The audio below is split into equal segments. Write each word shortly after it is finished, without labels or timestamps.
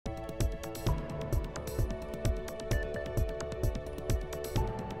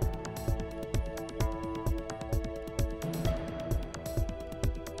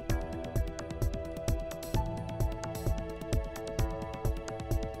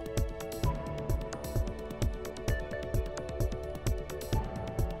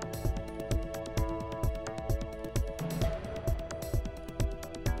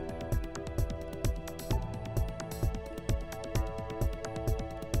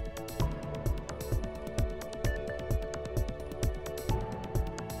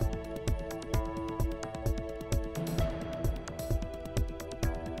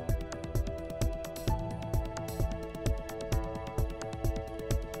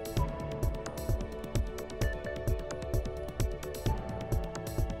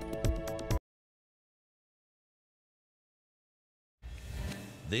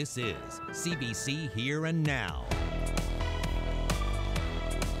This is CBC Here and Now.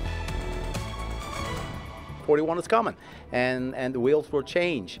 41 is coming, and the wheels will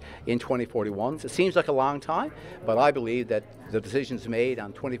change in 2041. It seems like a long time, but I believe that the decisions made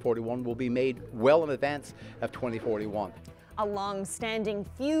on 2041 will be made well in advance of 2041. A long-standing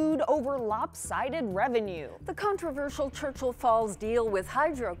feud over lopsided revenue. The controversial Churchill Falls deal with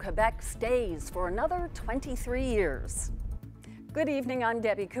Hydro-Quebec stays for another 23 years. Good evening, I'm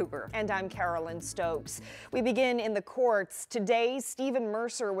Debbie Cooper. And I'm Carolyn Stokes. We begin in the courts. Today, Stephen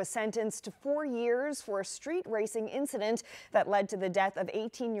Mercer was sentenced to 4 years for a street racing incident that led to the death of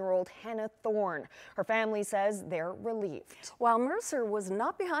 18-year-old Hannah Thorne. Her family says they're relieved. While Mercer was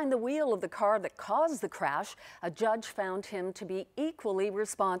not behind the wheel of the car that caused the crash, a judge found him to be equally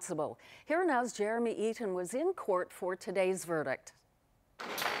responsible. Here now's Jeremy Eaton was in court for today's verdict.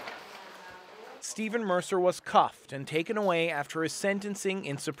 Stephen Mercer was cuffed and taken away after his sentencing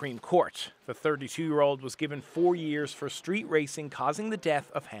in Supreme Court. The 32-year-old was given 4 years for street racing causing the death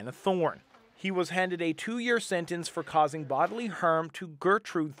of Hannah Thorne. He was handed a 2-year sentence for causing bodily harm to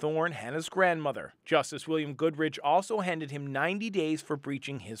Gertrude Thorne, Hannah's grandmother. Justice William Goodridge also handed him 90 days for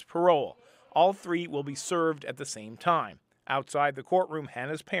breaching his parole. All three will be served at the same time. Outside the courtroom,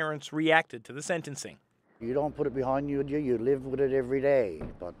 Hannah's parents reacted to the sentencing. You don't put it behind you, you live with it every day.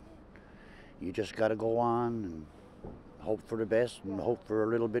 But you just got to go on and hope for the best and hope for a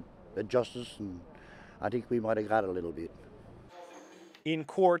little bit of justice, and I think we might have got a little bit. In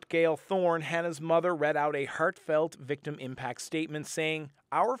court, Gail Thorne, Hannah's mother, read out a heartfelt victim impact statement saying,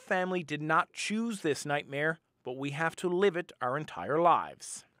 "Our family did not choose this nightmare, but we have to live it our entire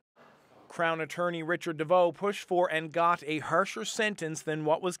lives." Crown attorney Richard DeVoe pushed for and got a harsher sentence than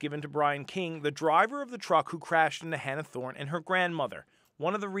what was given to Brian King, the driver of the truck who crashed into Hannah Thorne and her grandmother.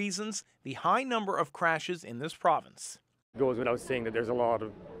 One of the reasons, the high number of crashes in this province. It goes without saying that there's a lot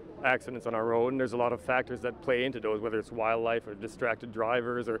of accidents on our road, and there's a lot of factors that play into those, whether it's wildlife or distracted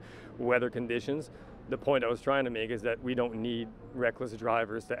drivers or weather conditions. The point I was trying to make is that we don't need reckless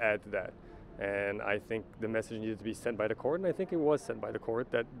drivers to add to that. And I think the message needed to be sent by the court, and I think it was sent by the court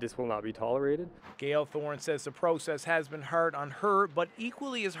that this will not be tolerated. Gail Thorne says the process has been hard on her, but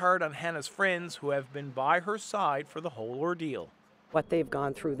equally as hard on Hannah's friends who have been by her side for the whole ordeal. What they've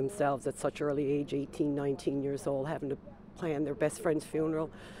gone through themselves at such early age, 18, 19 years old, having to plan their best friend's funeral.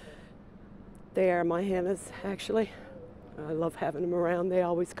 They are my Hannahs, actually. I love having them around. They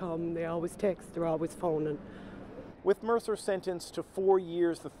always come, they always text, they're always phoning. With Mercer sentenced to 4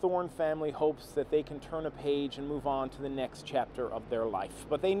 years, the Thorne family hopes that they can turn a page and move on to the next chapter of their life.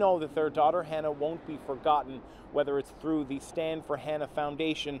 But they know that their daughter Hannah won't be forgotten, whether it's through the Stand for Hannah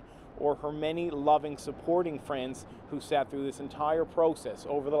Foundation or her many loving, supporting friends who sat through this entire process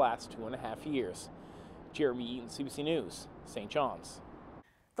over the last 2.5 years. Jeremy Eaton, CBC News, St. John's.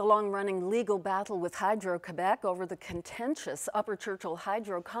 The long-running legal battle with Hydro-Quebec over the contentious Upper Churchill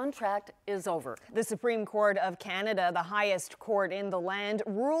Hydro contract is over. The Supreme Court of Canada, the highest court in the land,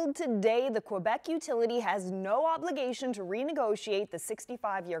 ruled today the Quebec utility has no obligation to renegotiate the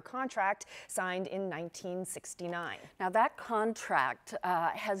 65-year contract signed in 1969. Now, that contract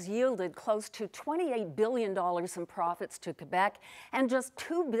has yielded close to $28 billion in profits to Quebec and just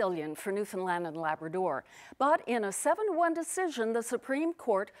 $2 billion for Newfoundland and Labrador. But in a 7-1 decision, the Supreme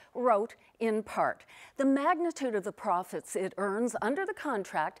Court wrote in part, the magnitude of the profits it earns under the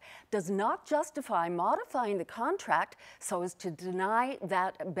contract does not justify modifying the contract so as to deny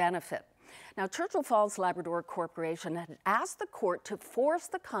that benefit. Now, Churchill Falls Labrador Corporation had asked the court to force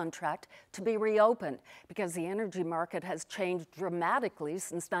the contract to be reopened because the energy market has changed dramatically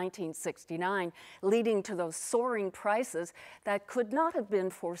since 1969, leading to those soaring prices that could not have been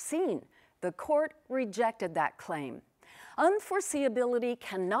foreseen. The court rejected that claim. Unforeseeability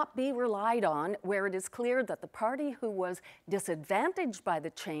cannot be relied on where it is clear that the party who was disadvantaged by the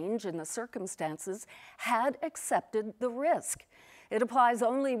change in the circumstances had accepted the risk. It applies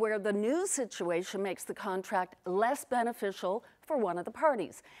only where the new situation makes the contract less beneficial for one of the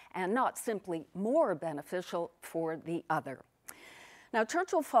parties and not simply more beneficial for the other. Now,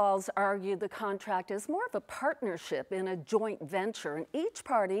 Churchill Falls argued the contract is more of a partnership in a joint venture, and each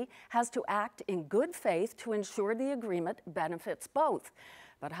party has to act in good faith to ensure the agreement benefits both.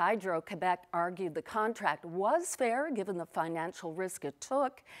 But Hydro-Quebec argued the contract was fair given the financial risk it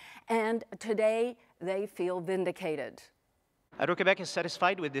took, and today they feel vindicated. Hydro-Quebec is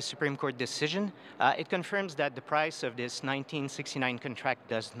satisfied with this Supreme Court decision. It confirms that the price of this 1969 contract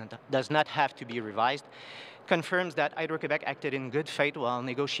does not have to be revised. Confirms that Hydro-Quebec acted in good faith while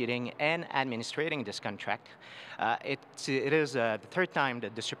negotiating and administrating this contract. It is the third time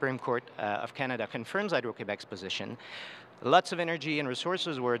that the Supreme Court of Canada confirms Hydro-Quebec's position. Lots of energy and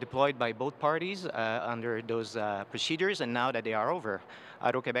resources were deployed by both parties under those procedures, and now that they are over,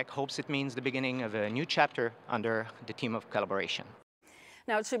 Hydro-Québec hopes it means the beginning of a new chapter under the theme of collaboration.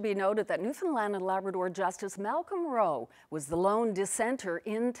 Now, it should be noted that Newfoundland and Labrador Justice Malcolm Rowe was the lone dissenter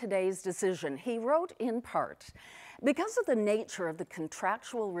in today's decision. He wrote in part, "Because of the nature of the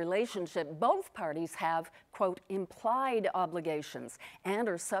contractual relationship, both parties have, quote, implied obligations and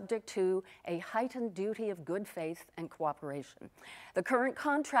are subject to a heightened duty of good faith and cooperation. The current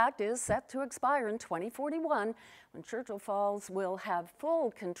contract is set to expire in 2041 when Churchill Falls will have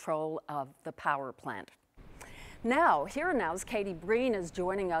full control of the power plant." Now, Here and Now's Katie Breen is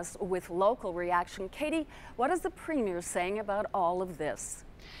joining us with local reaction. Katie, what is the Premier saying about all of this?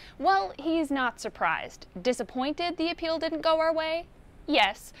 Well, he's not surprised. Disappointed the appeal didn't go our way?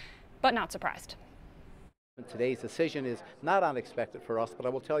 Yes, but not surprised. Today's decision is not unexpected for us, but I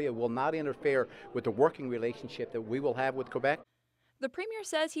will tell you it will not interfere with the working relationship that we will have with Quebec. The Premier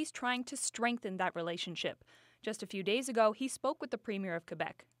says he's trying to strengthen that relationship. Just a few days ago, he spoke with the Premier of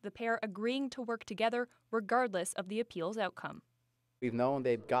Quebec, the pair agreeing to work together regardless of the appeal's outcome. We've known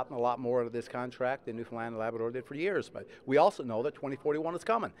they've gotten a lot more out of this contract than Newfoundland and Labrador did for years, but we also know that 2041 is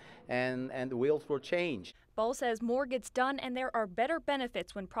coming, and the wheels will change. Ball says more gets done and there are better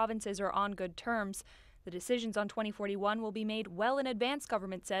benefits when provinces are on good terms. The decisions on 2041 will be made well in advance,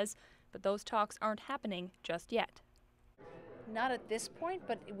 government says, but those talks aren't happening just yet. Not at this point,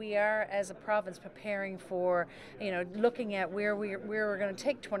 but we are, as a province, preparing for, looking at where we're going to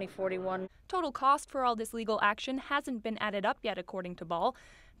take 2041. Total cost for all this legal action hasn't been added up yet, according to Ball,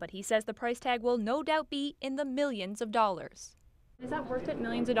 but he says the price tag will no doubt be in the millions of dollars. Is that worth it,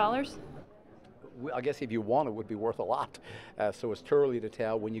 millions of dollars? I guess if you want, it would be worth a lot. So it's too early to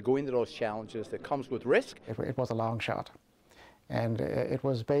tell. When you go into those challenges, that comes with risk. It was a long shot. And it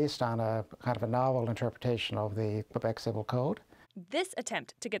was based on a kind of a novel interpretation of the Quebec Civil Code. This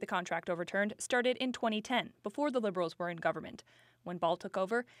attempt to get the contract overturned started in 2010, before the Liberals were in government. When Ball took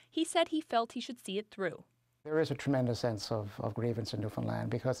over, he said he felt he should see it through. There is a tremendous sense of grievance in Newfoundland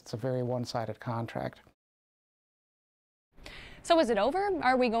because it's a very one-sided contract. So is it over?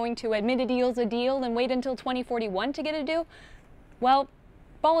 Are we going to admit a deal's a deal and wait until 2041 to get a do? Well,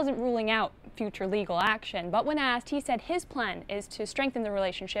 Ball isn't ruling out future legal action, but when asked, he said his plan is to strengthen the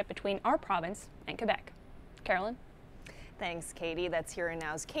relationship between our province and Quebec. Carolyn? Thanks, Katie. That's Here and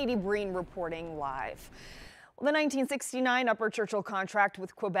Now's Katie Breen reporting live. The 1969 Upper Churchill contract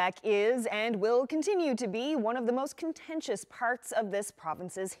with Quebec is and will continue to be one of the most contentious parts of this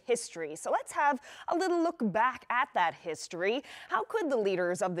province's history. So let's have a little look back at that history. How could the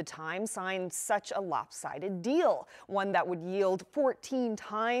leaders of the time sign such a lopsided deal? One that would yield 14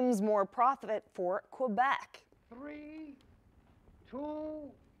 times more profit for Quebec. 3,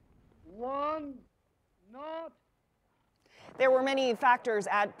 2, 1, not. There were many factors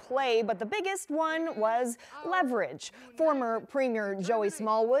at play, but the biggest one was leverage. Former Premier Joey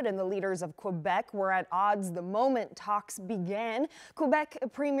Smallwood and the leaders of Quebec were at odds the moment talks began. Quebec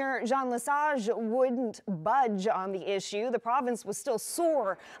Premier Jean Lesage wouldn't budge on the issue. The province was still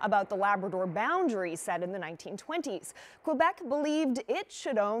sore about the Labrador boundary set in the 1920s. Quebec believed it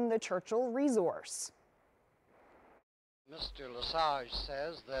should own the Churchill resource. Mr. Lesage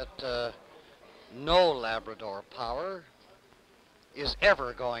says that no Labrador power is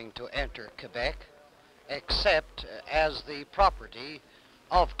ever going to enter Quebec except as the property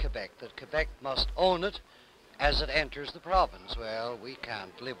of Quebec, that Quebec must own it as it enters the province. Well, we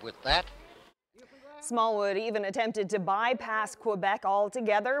can't live with that. Smallwood even attempted to bypass Quebec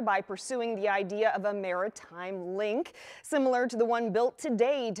altogether by pursuing the idea of a maritime link, similar to the one built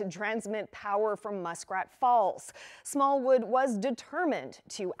today to transmit power from Muskrat Falls. Smallwood was determined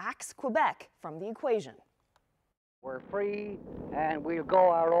to axe Quebec from the equation. We're free and we'll go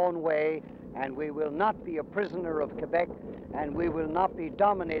our own way, and we will not be a prisoner of Quebec, and we will not be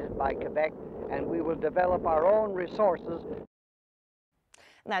dominated by Quebec, and we will develop our own resources.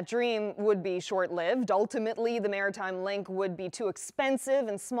 That dream would be short-lived. Ultimately, the maritime link would be too expensive,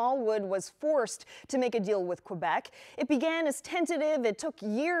 and Smallwood was forced to make a deal with Quebec. It began as tentative. It took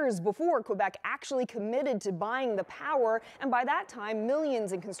years before Quebec actually committed to buying the power, and by that time,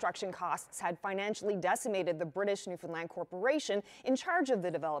 millions in construction costs had financially decimated the British Newfoundland Corporation in charge of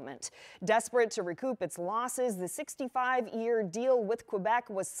the development. Desperate to recoup its losses, the 65-year deal with Quebec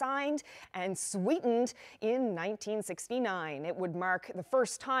was signed and sweetened in 1969. It would mark the first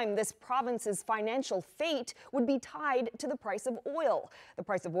first time, this province's financial fate would be tied to the price of oil. The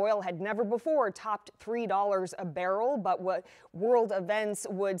price of oil had never before topped $3 a barrel, but what world events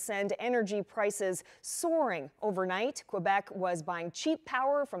would send energy prices soaring overnight. Quebec was buying cheap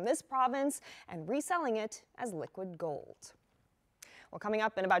power from this province and reselling it as liquid gold. Well, coming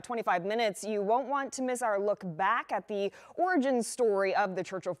up in about 25 minutes, you won't want to miss our look back at the origin story of the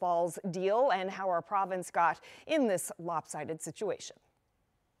Churchill Falls deal and how our province got in this lopsided situation.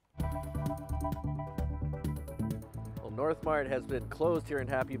 Well, North Mart has been closed here in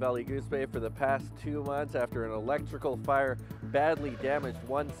Happy Valley Goose Bay for the past 2 months after an electrical fire badly damaged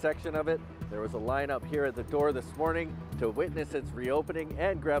one section of it. There was a lineup here at the door this morning to witness its reopening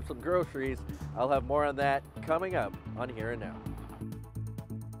and grab some groceries. I'll have more on that coming up on Here and Now.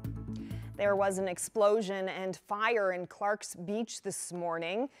 There was an explosion and fire in Clark's Beach this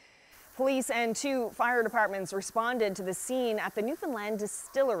morning. Police and 2 fire departments responded to the scene at the Newfoundland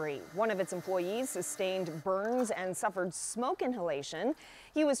distillery. One of its employees sustained burns and suffered smoke inhalation.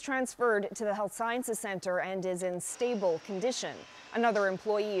 He was transferred to the Health Sciences Center and is in stable condition. Another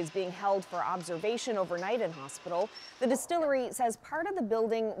employee is being held for observation overnight in hospital. The distillery says part of the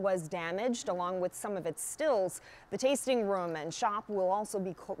building was damaged along with some of its stills. The tasting room and shop will also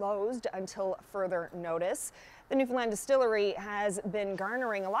be closed until further notice. The Newfoundland distillery has been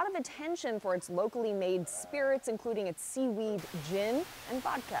garnering a lot of attention for its locally made spirits, including its seaweed gin and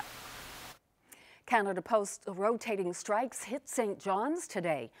vodka. Canada Post rotating strikes hit St. John's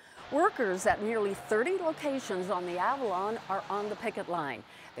today. Workers at nearly 30 locations on the Avalon are on the picket line.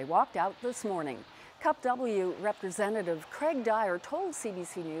 They walked out this morning. Cup W representative Craig Dyer told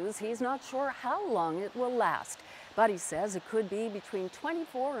CBC News he's not sure how long it will last, but he says it could be between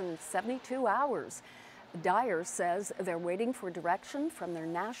 24 and 72 hours. Dyer says they're waiting for direction from their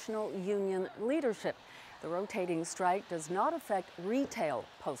national union leadership. The rotating strike does not affect retail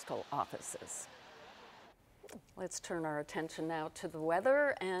postal offices. Let's turn our attention now to the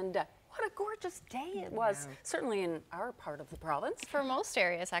weather, and what a gorgeous day it was, certainly in our part of the province. For most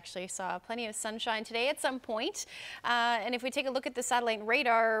areas, actually, saw plenty of sunshine today at some point. And if we take a look at the satellite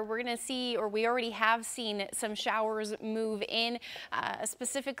radar, we're going to see, or we already have seen, some showers move in,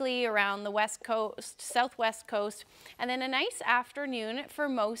 specifically around the west coast, southwest coast, and then a nice afternoon for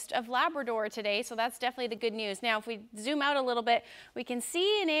most of Labrador today. So that's definitely the good news. Now, if we zoom out a little bit, we can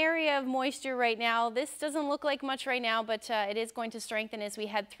see an area of moisture right now. This doesn't look like much right now, but it is going to strengthen as we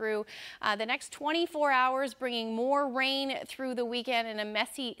head through the next 24 hours, bringing more rain through the weekend and a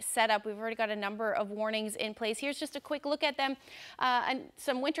messy setup. We've already got a number of warnings in place. Here's just a quick look at them. And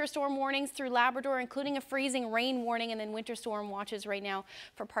some winter storm warnings through Labrador, including a freezing rain warning, and then winter storm watches right now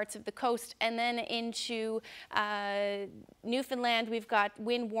for parts of the coast. And then into Newfoundland, we've got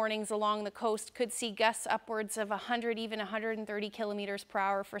wind warnings along the coast. Could see gusts upwards of 100, even 130 kilometers per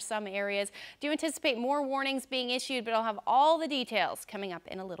hour for some areas. Do anticipate more warnings being issued, but I'll have all the details coming up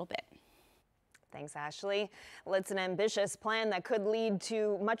in a little bit. Thanks, Ashley. Well, it's an ambitious plan that could lead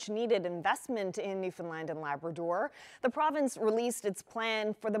to much needed investment in Newfoundland and Labrador. The province released its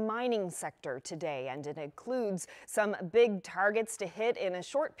plan for the mining sector today, and it includes some big targets to hit in a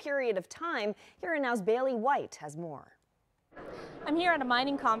short period of time. Here in Now's Bailey White has more. I'm here at a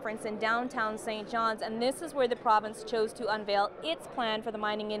mining conference in downtown St. John's, and this is where the province chose to unveil its plan for the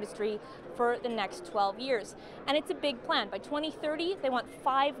mining industry for the next 12 years. And it's a big plan. By 2030, they want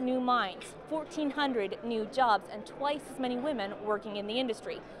 5 new mines, 1,400 new jobs, and twice as many women working in the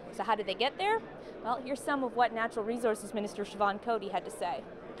industry. So how did they get there? Well, here's some of what Natural Resources Minister Siobhan Cody had to say.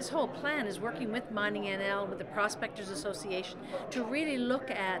 This whole plan is working with Mining NL, with the Prospectors Association, to really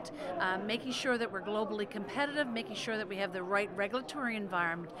look at making sure that we're globally competitive, making sure that we have the right regulatory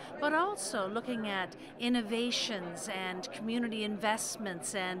environment, but also looking at innovations and community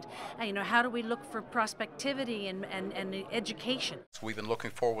investments and how do we look for prospectivity and education. We've been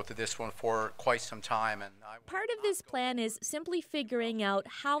looking forward to this one for quite some time. And part of this plan is simply figuring out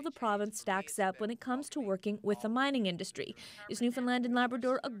how the province stacks up when it comes to working with the mining industry. Is Newfoundland and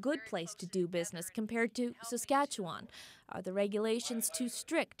Labrador a good place to do business compared to Saskatchewan? Are the regulations too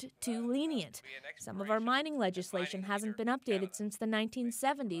strict, too lenient? Some of our mining legislation hasn't been updated since the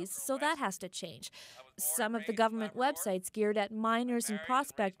 1970s, so that has to change. Some of the government websites geared at miners and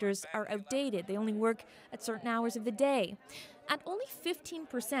prospectors are outdated. They only work at certain hours of the day. And only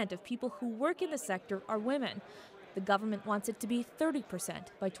 15% of people who work in the sector are women. The government wants it to be 30%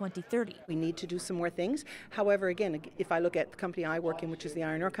 by 2030. We need to do some more things. However, again, if I look at the company I work in, which is the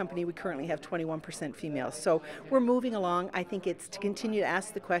iron ore company, we currently have 21% females. So we're moving along. I think it's to continue to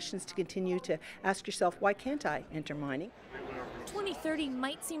ask the questions, to continue to ask yourself, why can't I enter mining? 2030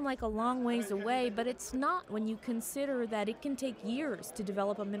 might seem like a long ways away, but it's not when you consider that it can take years to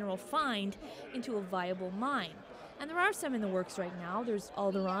develop a mineral find into a viable mine. And there are some in the works right now. There's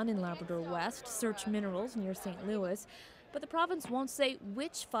Alderon in Labrador West, Search Minerals near St. Louis, but the province won't say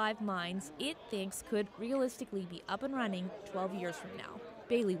which 5 mines it thinks could realistically be up and running 12 years from now.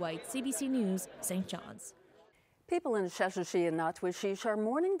 Bailey White, CBC News, St. John's. People in Sheshatshiu and Natwishish are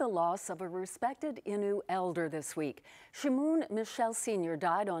mourning the loss of a respected Innu elder this week. Shimoon Michel Sr.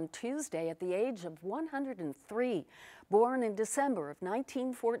 died on Tuesday at the age of 103. Born in December of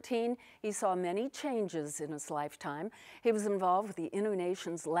 1914, he saw many changes in his lifetime. He was involved with the Innu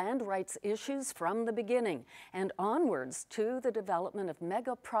Nation's land rights issues from the beginning and onwards to the development of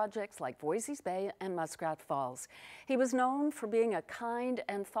mega projects like Voisey's Bay and Muskrat Falls. He was known for being a kind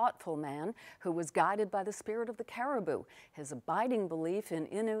and thoughtful man who was guided by the spirit of the caribou, his abiding belief in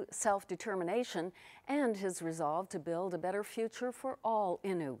Innu self-determination, and his resolve to build a better future for all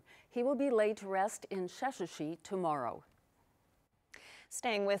Innu. He will be laid to rest in Sheshatshiu tomorrow.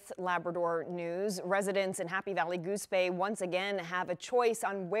 Staying with Labrador news, residents in Happy Valley Goose Bay once again have a choice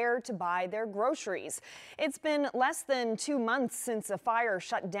on where to buy their groceries. It's been less than 2 months since a fire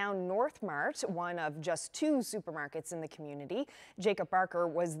shut down North Mart, one of just 2 supermarkets in the community. Jacob Barker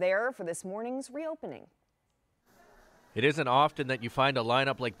was there for this morning's reopening. It isn't often that you find a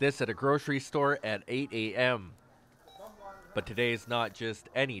lineup like this at a grocery store at 8 a.m. But today is not just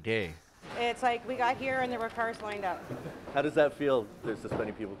any day. It's like we got here and there were cars lined up. How does that feel? There's this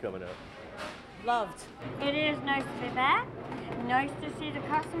many people coming out. Loved. It is nice to be back. Nice to see the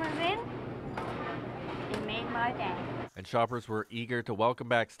customers in. It made my day. And shoppers were eager to welcome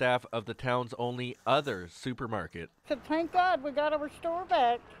back staff of the town's only other supermarket. So thank God we got our store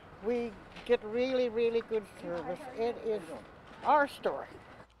back. We get really, really good service. It is our store.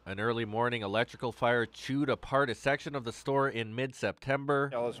 An early morning electrical fire chewed apart a section of the store in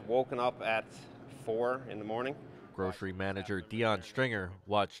mid-September. I was woken up at 4 in the morning. Grocery manager Dion Stringer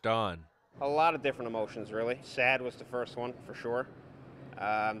watched on. A lot of different emotions, really. Sad was the first one, for sure.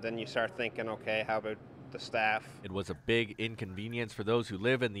 Then you start thinking, okay, how about the staff? It was a big inconvenience for those who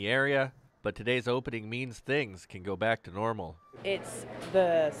live in the area, but today's opening means things can go back to normal. It's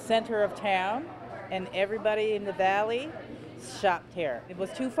the center of town, and everybody in the valley shopped here. It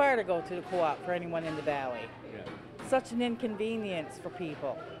was too far to go to the co-op for anyone in the valley. Yeah. Such an inconvenience for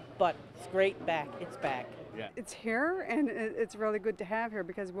people, but it's great back. It's back. Yeah. It's here, and it's really good to have here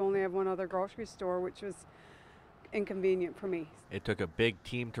because we only have one other grocery store, which was inconvenient for me. It took a big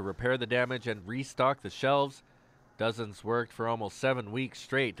team to repair the damage and restock the shelves. Dozens worked for almost 7 weeks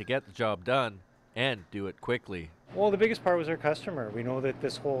straight to get the job done and do it quickly. Well, the biggest part was our customer. We know that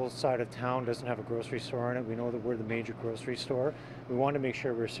this whole side of town doesn't have a grocery store in it. We know that we're the major grocery store. We want to make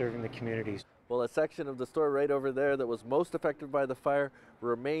sure we're serving the communities. Well, a section of the store right over there that was most affected by the fire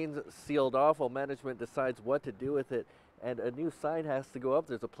remains sealed off while management decides what to do with it. And a new sign has to go up.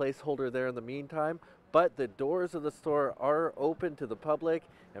 There's a placeholder there in the meantime. But the doors of the store are open to the public.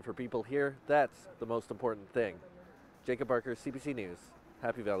 And for people here, that's the most important thing. Jacob Barker, CBC News,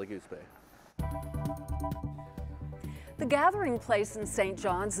 Happy Valley Goose Bay. The Gathering Place in St.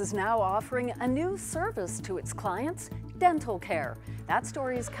 John's is now offering a new service to its clients, dental care. That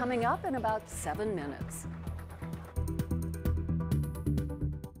story is coming up in about 7 minutes.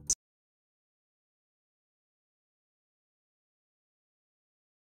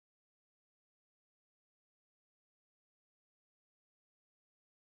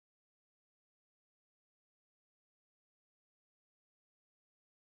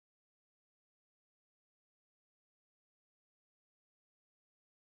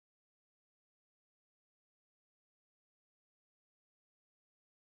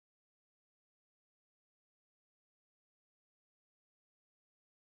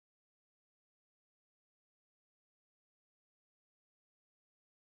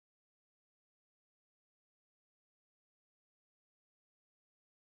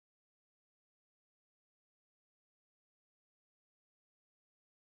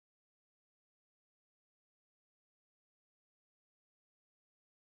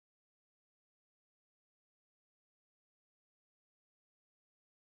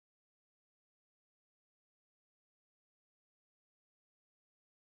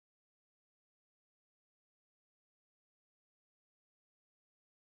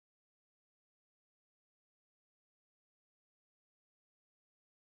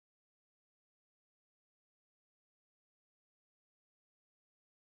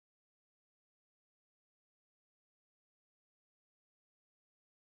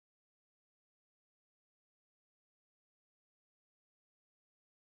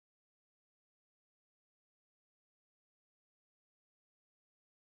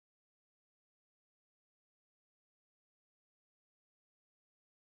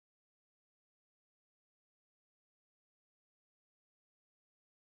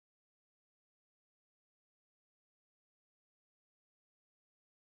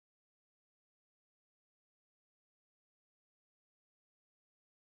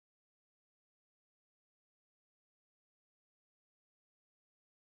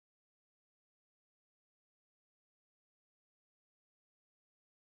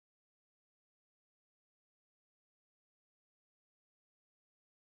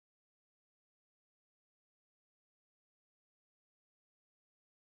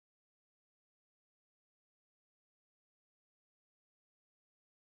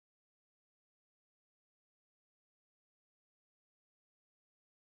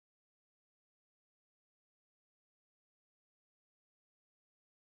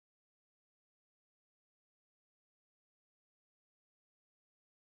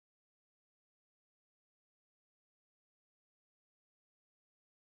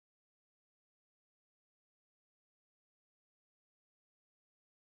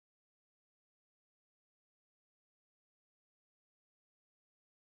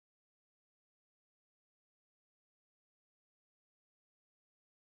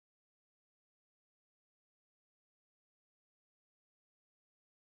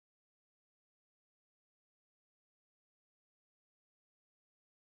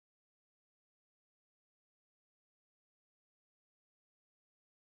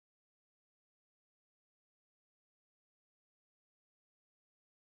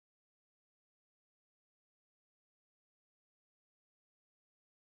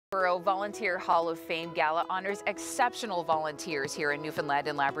 Volunteer Hall of Fame Gala honors exceptional volunteers here in Newfoundland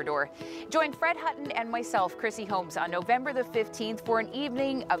and Labrador. Join Fred Hutton and myself, Chrissy Holmes, on November the 15th for an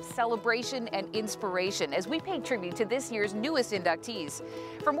evening of celebration and inspiration as we pay tribute to this year's newest inductees.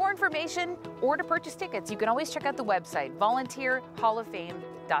 For more information or to purchase tickets, you can always check out the website,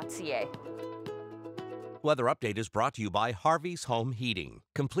 volunteerhalloffame.ca. Weather Update is brought to you by Harvey's Home Heating.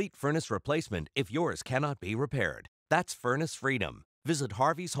 Complete furnace replacement if yours cannot be repaired. That's furnace freedom. Visit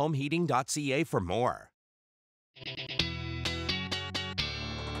harveyshomeheating.ca for more.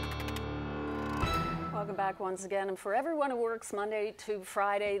 Welcome back once again. And for everyone who works Monday to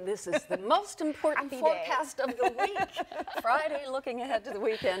Friday, this is the most important forecast of the week. Friday, looking ahead to the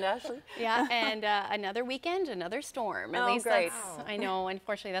weekend, Ashley. Yeah, and another weekend, another storm. At least great. I know,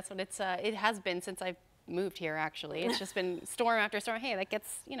 unfortunately, that's what it has been since I've moved here. Actually, it's just been storm after storm. Hey, that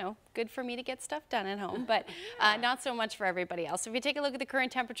gets, good for me to get stuff done at home, but not so much for everybody else. So if you take a look at the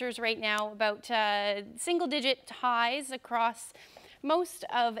current temperatures right now, about single-digit highs across most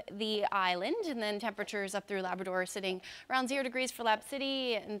of the island, and then temperatures up through Labrador sitting around 0 degrees for Lab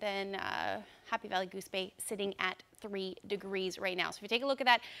City, and then Happy Valley Goose Bay sitting at 3 degrees right now. So if you take a look at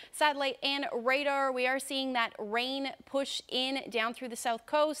that satellite and radar, we are seeing that rain push in down through the south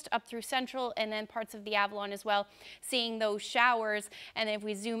coast, up through central, and then parts of the Avalon as well, seeing those showers. And if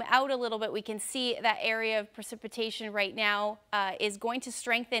we zoom out a little bit, we can see that area of precipitation right now is going to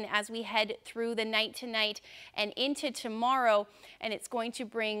strengthen as we head through the night tonight and into tomorrow. And it's going to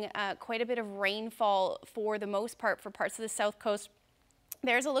bring quite a bit of rainfall for the most part for parts of the south coast.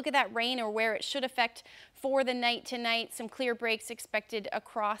 There's a look at that rain, or where it should affect for the night tonight. Some clear breaks expected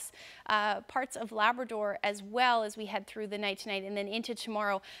across parts of Labrador as well as we head through the night tonight, and then into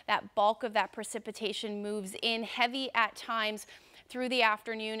tomorrow. That bulk of that precipitation moves in heavy at times through the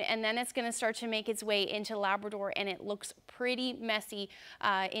afternoon, and then it's going to start to make its way into Labrador, and it looks pretty messy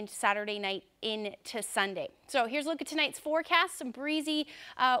into Saturday night into Sunday. So here's a look at tonight's forecast. Some breezy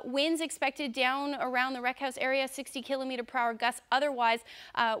winds expected down around the Rec House area, 60 km/h gusts. Otherwise,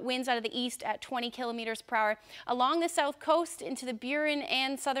 winds out of the east at 20 km/h. Along the south coast into the Burin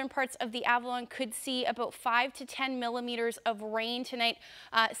and southern parts of the Avalon could see about 5 to 10 millimeters of rain tonight.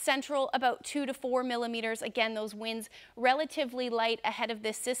 Central about 2 to 4 millimeters. Again, those winds relatively light ahead of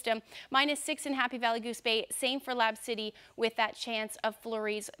this system. -6 in Happy Valley Goose Bay. Same for Lab City, with that chance of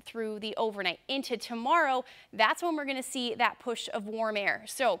flurries through the overnight. Into tomorrow, that's when we're going to see that push of warm air.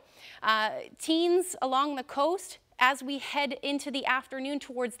 So teens along the coast, as we head into the afternoon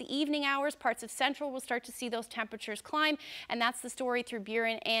towards the evening hours, parts of Central will start to see those temperatures climb, and that's the story through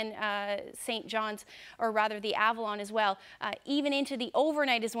Burin and St. John's, or rather the Avalon as well. Even into the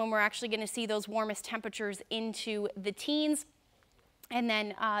overnight is when we're actually going to see those warmest temperatures into the teens. And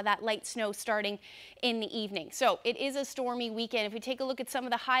then that light snow starting in the evening. So it is a stormy weekend. If we take a look at some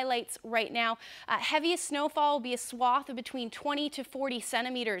of the highlights right now, heaviest snowfall will be a swath of between 20 to 40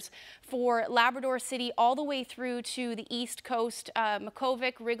 centimeters for Labrador City all the way through to the east coast.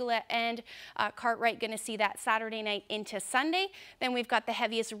 Makkovik, Rigolette, and Cartwright going to see that Saturday night into Sunday. Then we've got the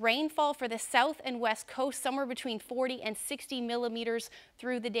heaviest rainfall for the south and west coast, somewhere between 40 and 60 millimeters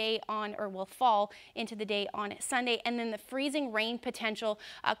through the day on, or will fall into the day on Sunday. And then the freezing rain potential,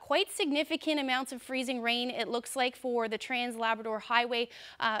 quite significant amounts of freezing rain, it looks like, for the Trans-Labrador Highway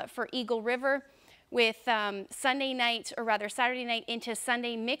for Eagle River, with Sunday night, or rather Saturday night into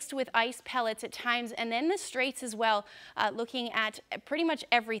Sunday, mixed with ice pellets at times, and then the Straits as well, looking at pretty much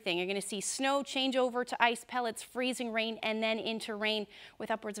everything. You're going to see snow change over to ice pellets, freezing rain, and then into rain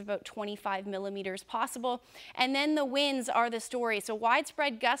with upwards of about 25 millimeters possible. And then the winds are the story. So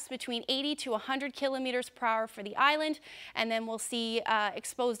widespread gusts between 80 to 100 km/h for the island, and then we'll see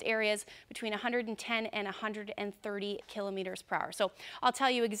exposed areas between 110 and 130 km/h. So I'll tell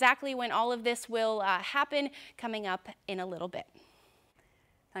you exactly when all of this will happen coming up in a little bit.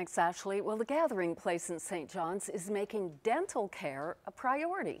 Thanks, Ashley. Well, the Gathering Place in St. John's is making dental care a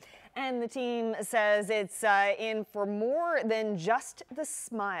priority. And the team says it's in for more than just the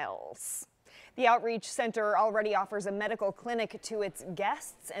smiles. The Outreach Center already offers a medical clinic to its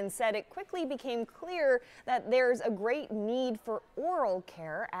guests and said it quickly became clear that there's a great need for oral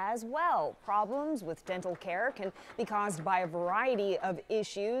care as well. Problems with dental care can be caused by a variety of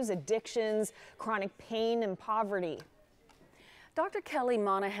issues, addictions, chronic pain, and poverty. Dr. Kelly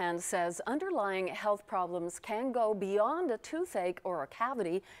Monahan says underlying health problems can go beyond a toothache or a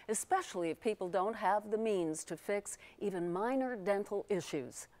cavity, especially if people don't have the means to fix even minor dental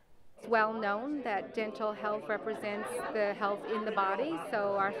issues. It's well known that dental health represents the health in the body.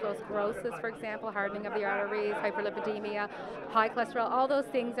 So arthrosclerosis, for example, hardening of the arteries, hyperlipidemia, high cholesterol, all those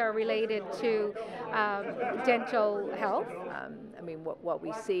things are related to dental health. I mean, what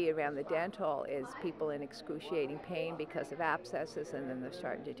we see around the dental is people in excruciating pain because of abscesses, and then they're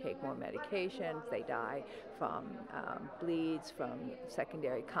starting to take more medications. They die from bleeds, from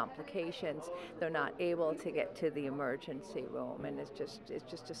secondary complications. They're not able to get to the emergency room, and it's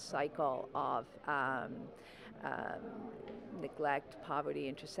just a cycle of neglect, poverty,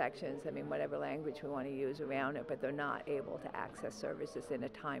 intersections, I mean, whatever language we want to use around it, but they're not able to access services in a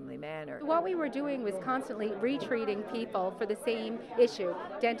timely manner. What we were doing was constantly retreating people for the same issue,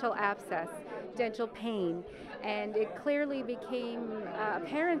 dental abscess, dental pain, and it clearly became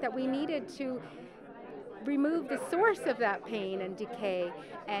apparent that we needed to remove the source of that pain and decay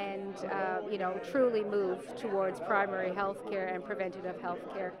and truly move towards primary health care and preventative health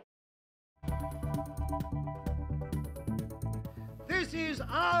care. This is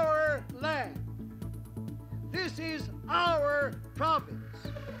our land. This is our province.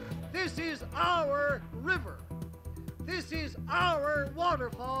 This is our river. This is our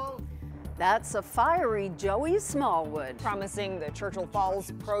waterfall. That's a fiery Joey Smallwood. Promising the Churchill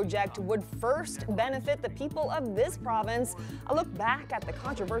Falls project would first benefit the people of this province. A look back at the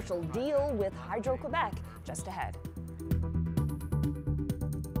controversial deal with Hydro-Quebec just ahead.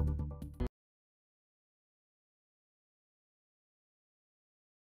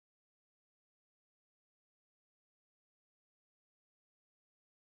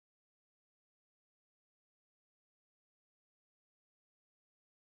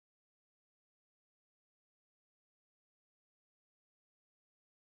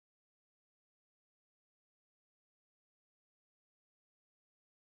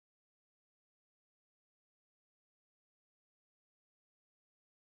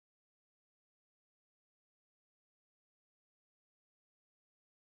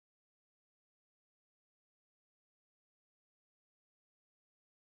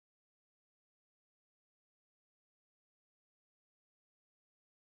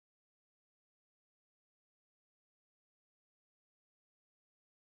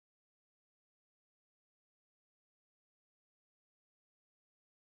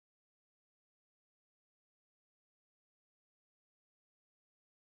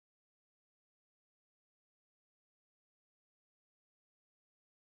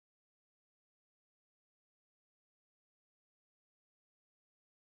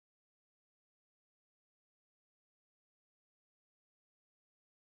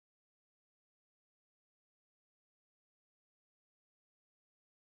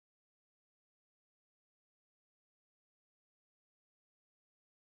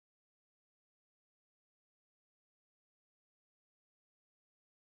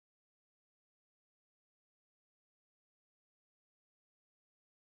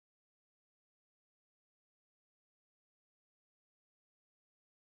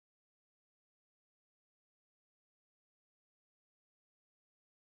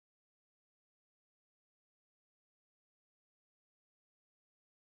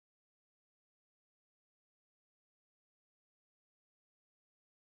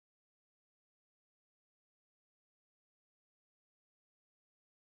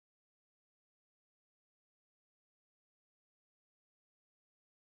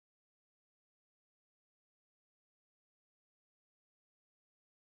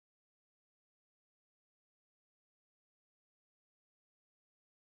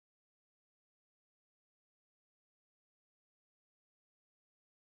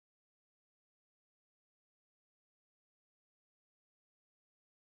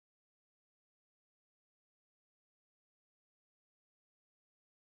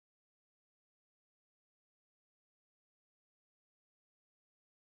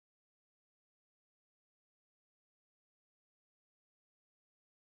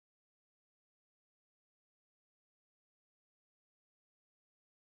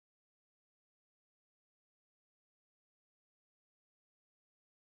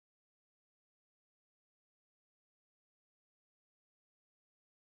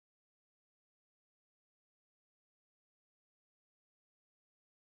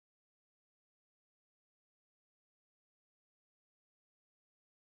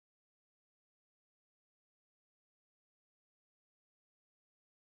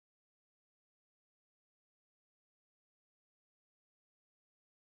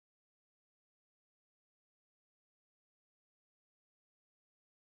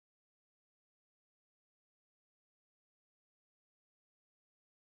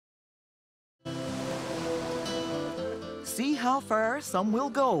 See how far some will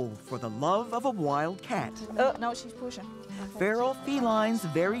go for the love of a wild cat. Oh, no, she's pushing. Feral felines'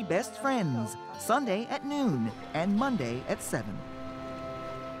 very best friends, Sunday at noon and Monday at 7.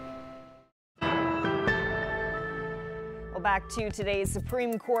 Well, Well, back to today's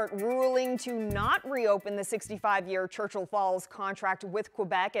Supreme Court ruling to not reopen the 65-year Churchill Falls contract with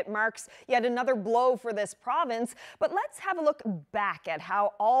Quebec. It marks yet another blow for this province. But let's have a look back at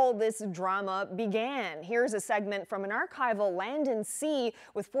how all this drama began. Here's a segment from an archival Land and Sea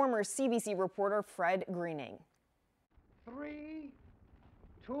with former CBC reporter Fred Greening. 3,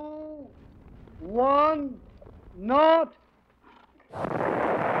 2, 1, not.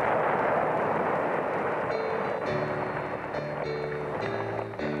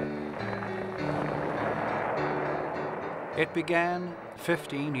 It began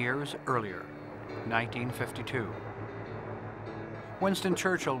 15 years earlier, 1952. Winston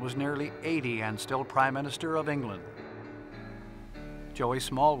Churchill was nearly 80 and still Prime Minister of England. Joey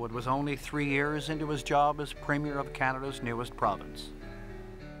Smallwood was only 3 years into his job as Premier of Canada's newest province.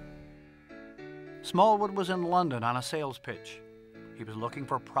 Smallwood was in London on a sales pitch. He was looking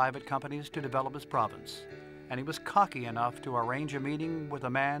for private companies to develop his province, and he was cocky enough to arrange a meeting with a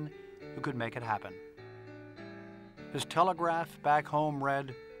man who could make it happen. His telegraph back home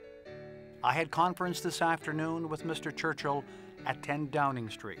read, "I had conference this afternoon with Mr. Churchill at 10 Downing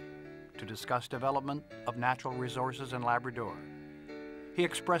Street to discuss development of natural resources in Labrador. He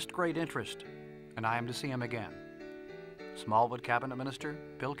expressed great interest, and I am to see him again. Smallwood Cabinet Minister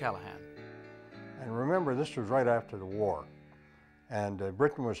Bill Callahan." And remember, this was right after the war, and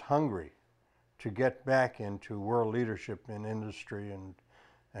Britain was hungry to get back into world leadership in industry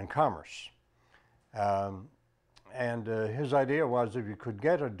and commerce. His idea was if you could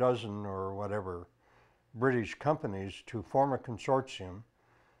get a dozen or whatever British companies to form a consortium,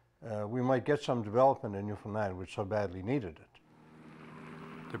 we might get some development in Newfoundland, which so badly needed it.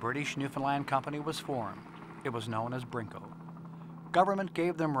 The British Newfoundland Company was formed. It was known as Brinco. Government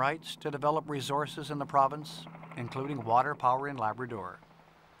gave them rights to develop resources in the province, including water power in Labrador.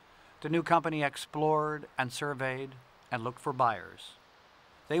 The new company explored and surveyed and looked for buyers.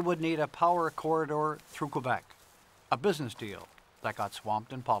 They would need a power corridor through Quebec, a business deal that got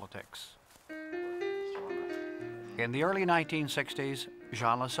swamped in politics. In the early 1960s,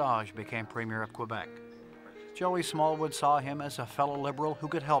 Jean Lesage became Premier of Quebec. Joey Smallwood saw him as a fellow Liberal who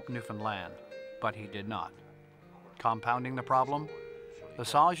could help Newfoundland, but he did not. Compounding the problem,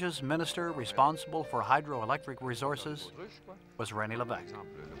 Lesage's minister responsible for hydroelectric resources was René Lévesque.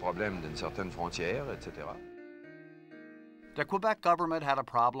 The Quebec government had a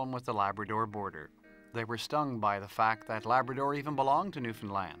problem with the Labrador border. They were stung by the fact that Labrador even belonged to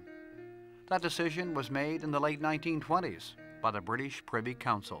Newfoundland. That decision was made in the late 1920s by the British Privy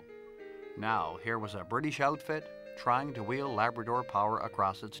Council. Now, here was a British outfit trying to wheel Labrador power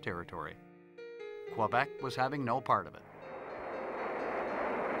across its territory. Quebec was having no part of it.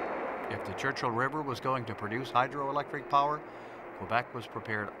 If the Churchill River was going to produce hydroelectric power, Quebec was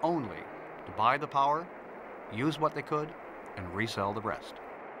prepared only to buy the power, use what they could, and resell the rest.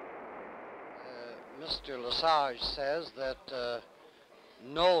 Mr. Lesage says that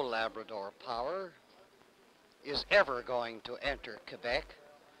no Labrador power is ever going to enter Quebec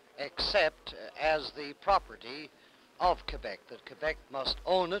except as the property of Quebec, that Quebec must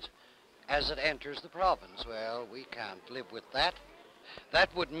own it as it enters the province. Well, we can't live with that.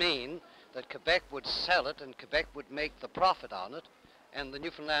 That would mean that Quebec would sell it and Quebec would make the profit on it, and the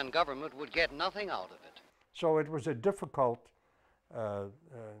Newfoundland government would get nothing out of it. So it was a difficult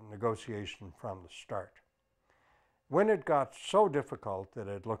negotiation from the start. When it got so difficult that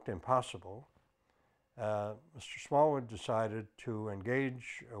it looked impossible, Mr. Smallwood decided to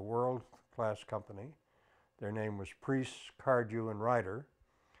engage a world-class company. Their name was Priest, Cardew, and Ryder,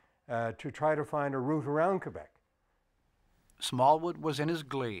 to try to find a route around Quebec. Smallwood was in his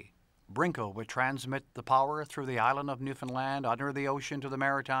glee. Brinco would transmit the power through the island of Newfoundland under the ocean to the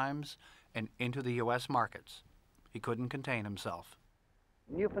Maritimes and into the U.S. markets. He couldn't contain himself.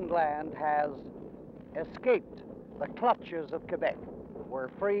 Newfoundland has escaped the clutches of Quebec. We're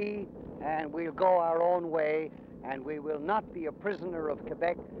free and we'll go our own way, and we will not be a prisoner of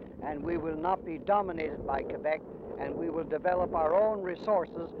Quebec, and we will not be dominated by Quebec, and we will develop our own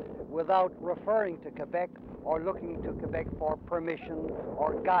resources without referring to Quebec or looking to Quebec for permission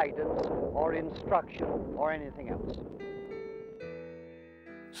or guidance or instruction or anything else.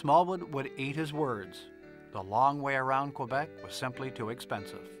 Smallwood would eat his words. The long way around Quebec was simply too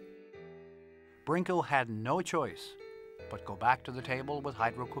expensive. Brinco had no choice but go back to the table with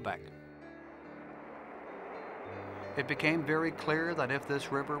Hydro-Quebec. It became very clear that if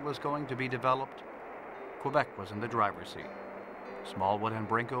this river was going to be developed, Quebec was in the driver's seat. Smallwood and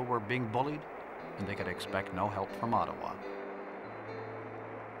Brinco were being bullied, and they could expect no help from Ottawa.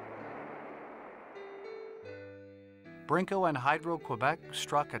 Brinco and Hydro-Quebec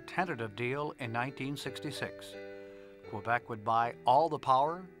struck a tentative deal in 1966. Quebec would buy all the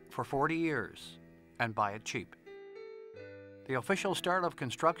power for 40 years and buy it cheap. The official start of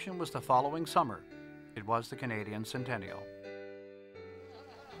construction was the following summer. It was the Canadian Centennial.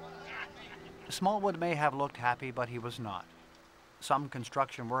 Smallwood may have looked happy, but he was not. Some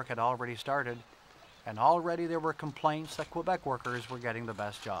construction work had already started, and already there were complaints that Quebec workers were getting the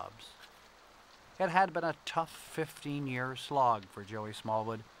best jobs. It had been a tough 15-year slog for Joey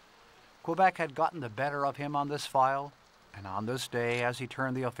Smallwood. Quebec had gotten the better of him on this file, and on this day, as he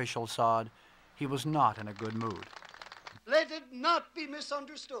turned the official sod, he was not in a good mood. Let it not be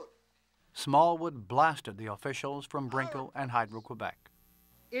misunderstood. Smallwood blasted the officials from Brinkel and Hydro-Quebec.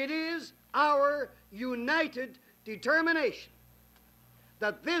 It is our united determination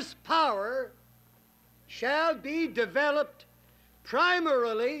that this power shall be developed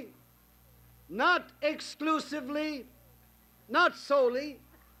primarily, not exclusively, not solely,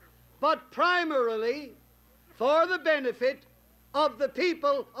 but primarily for the benefit of the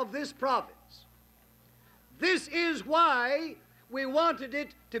people of this province. This is why we wanted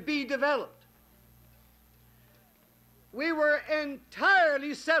it to be developed. We were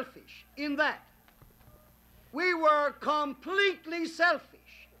entirely selfish in that. We were completely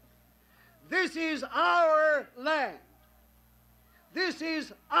selfish. This is our land. This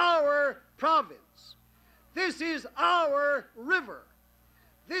is our province. This is our river.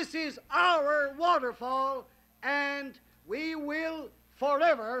 This is our waterfall, and we will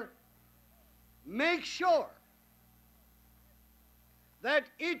forever make sure that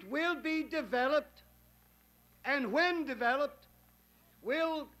it will be developed, and when developed,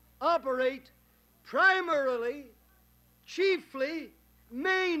 will operate primarily, chiefly,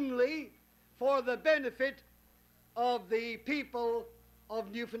 mainly for the benefit of the people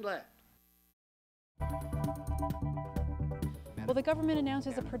of Newfoundland. Well, the government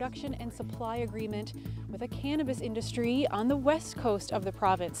announces a production and supply agreement with a cannabis industry on the west coast of the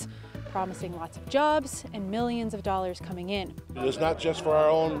province, promising lots of jobs and millions of dollars coming in. It's not just for our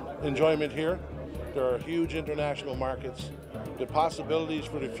own enjoyment here. There are huge international markets. The possibilities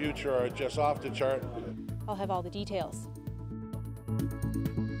for the future are just off the chart. I'll have all the details.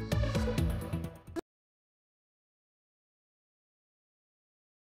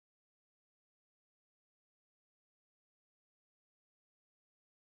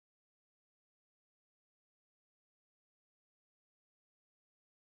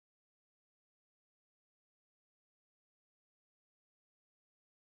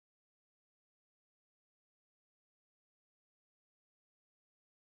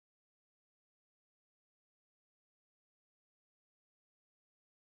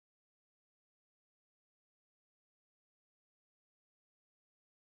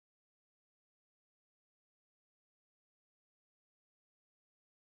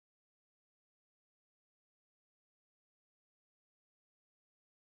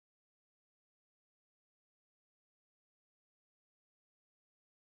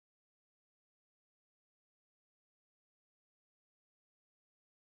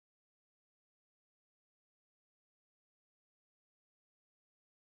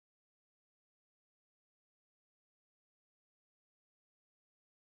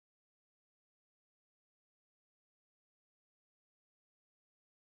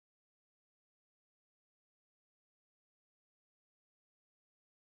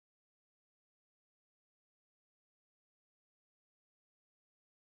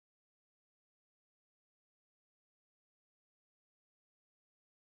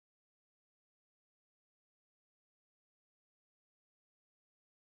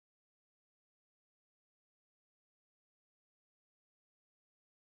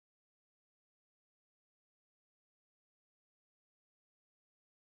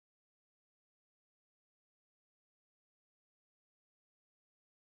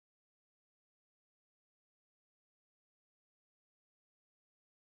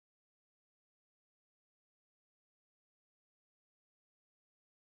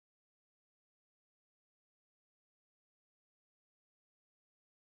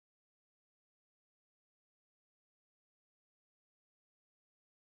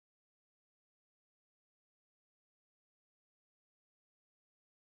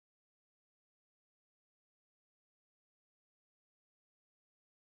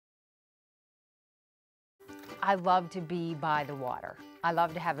 I love to be by the water. I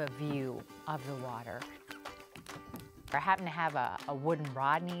love to have a view of the water. I happen to have a wooden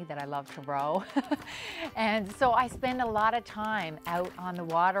Rodney that I love to row. And so I spend a lot of time out on the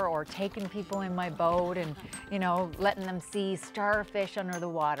water or taking people in my boat and, you know, letting them see starfish under the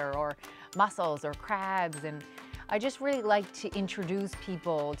water or mussels or crabs. And I just really like to introduce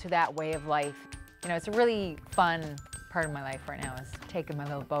people to that way of life. You know, it's a really fun part of my life right now is taking my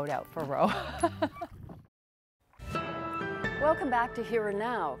little boat out for a row. Welcome back to Here and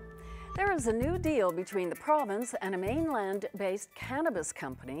Now. There is a new deal between the province and a mainland-based cannabis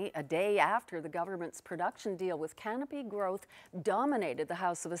company a day after the government's production deal with Canopy Growth dominated the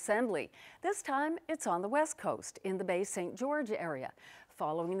House of Assembly. This time, it's on the West Coast, in the Bay St. George area.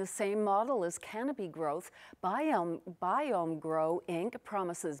 Following the same model as Canopy Growth, Biome Grow Inc.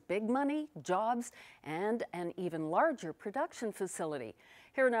 promises big money, jobs, and an even larger production facility.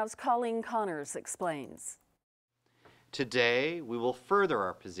 Here Now's Colleen Connors explains. Today, we will further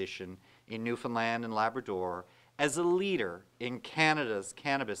our position in Newfoundland and Labrador as a leader in Canada's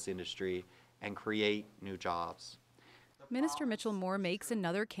cannabis industry and create new jobs. Minister Mitchell Moore makes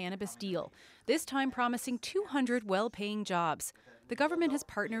another cannabis deal, this time promising 200 well-paying jobs. The government has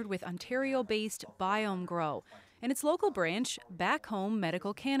partnered with Ontario-based Biome Grow and its local branch, Back Home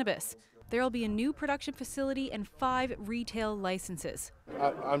Medical Cannabis. There will be a new production facility and 5 retail licenses.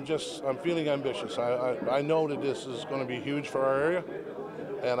 I'm feeling ambitious. I know that this is going to be huge for our area,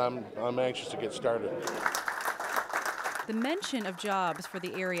 and I'm anxious to get started. The mention of jobs for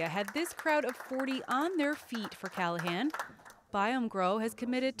the area had this crowd of 40 on their feet for Callahan. Biome Grow has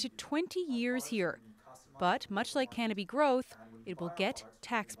committed to 20 years here, but much like Canopy Growth, it will get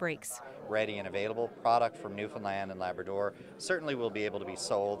tax breaks. Ready and available product from Newfoundland and Labrador certainly will be able to be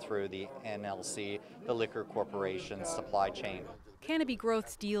sold through the NLC, the Liquor Corporation's supply chain. Canopy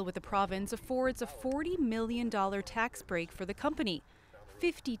Growth's deal with the province affords a $40 million tax break for the company,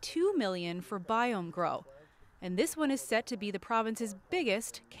 $52 million for Biome Grow. And this one is set to be the province's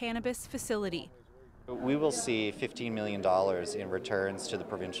biggest cannabis facility. We will see $15 million in returns to the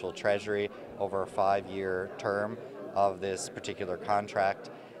provincial treasury over a 5-year term of this particular contract.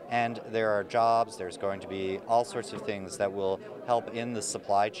 And there are jobs, there's going to be all sorts of things that will help in the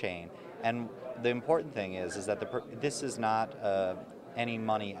supply chain. And the important thing is that this is not any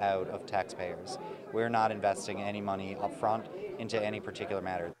money out of taxpayers. We're not investing any money up front into any particular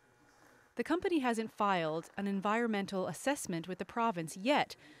matter. The company hasn't filed an environmental assessment with the province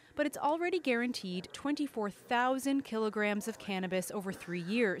yet, but it's already guaranteed 24,000 kilograms of cannabis over 3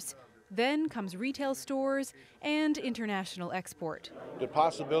 years. Then comes retail stores and international export. The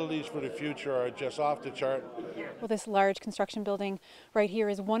possibilities for the future are just off the chart. Well, this large construction building right here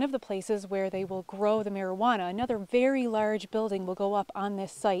is one of the places where they will grow the marijuana. Another very large building will go up on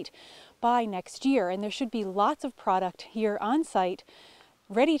this site by next year, and there should be lots of product here on site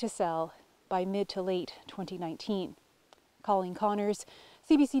ready to sell by mid to late 2019. Colleen Connors,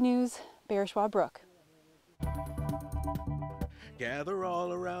 CBC News, Bear-Schwab Brook. Gather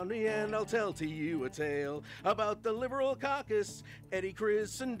all around me and I'll tell to you a tale about the Liberal caucus, Eddie,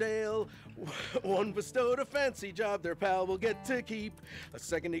 Chris and Dale. One bestowed a fancy job their pal will get to keep. A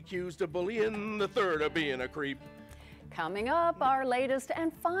second accused of bullying, the third of being a creep. Coming up, our latest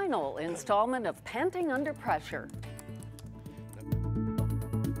and final installment of Panting Under Pressure.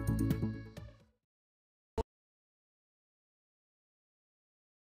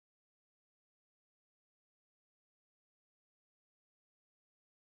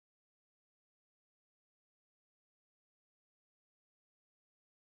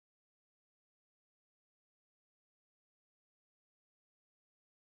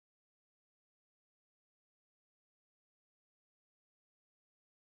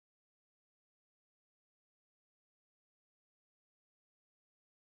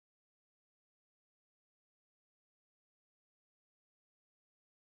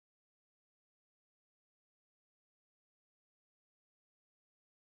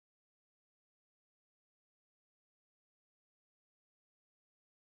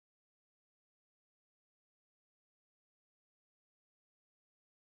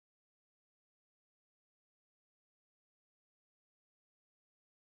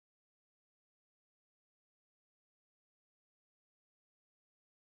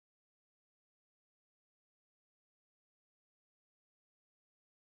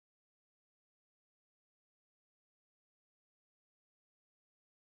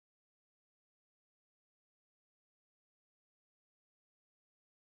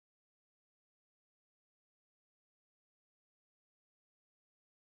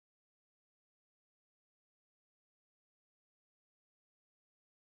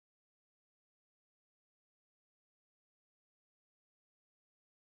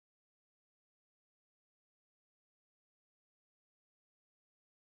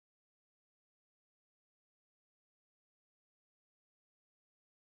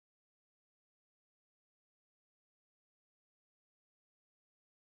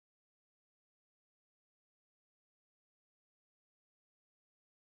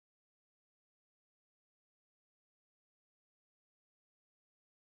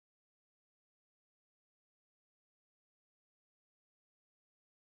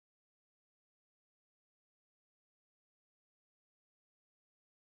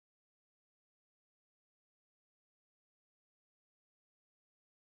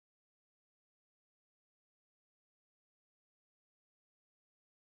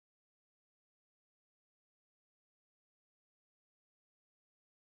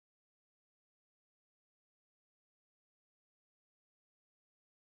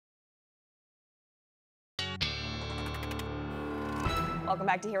 Welcome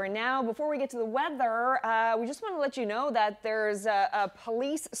back to Here and Now. Before we get to the weather, we just want to let you know that there's a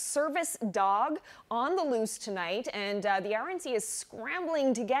police service dog on the loose tonight, and the RNC is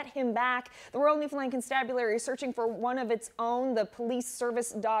scrambling to get him back. The Royal Newfoundland Constabulary is searching for one of its own, the police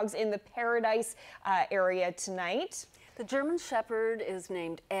service dogs in the Paradise area tonight. The German Shepherd is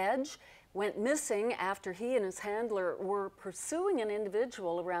named Edge. Went missing after he and his handler were pursuing an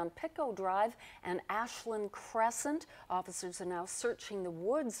individual around Pico Drive and Ashland Crescent. Officers are now searching the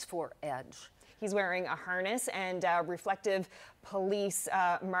woods for Edge. He's wearing a harness and reflective police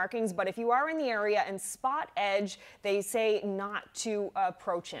markings, but if you are in the area and spot Edge, they say not to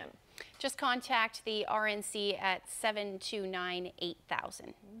approach him. Just contact the RNC at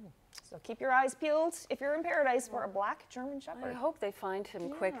 729-8000. So keep your eyes peeled if you're in Paradise for a black German Shepherd. I hope they find him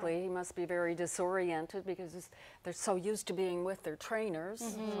quickly. He must be very disoriented because they're so used to being with their trainers.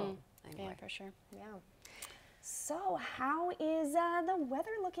 Mm-hmm. So, anyway. Yeah, for sure. Yeah. So how is the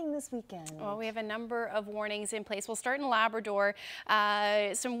weather looking this weekend? Well, we have a number of warnings in place. We'll start in Labrador.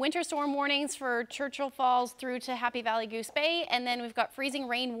 Some winter storm warnings for Churchill Falls through to Happy Valley Goose Bay. And then we've got freezing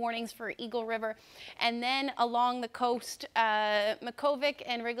rain warnings for Eagle River. And then along the coast, Makkovik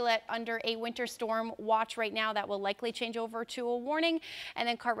and Rigolette under a winter storm watch right now. That will likely change over to a warning. And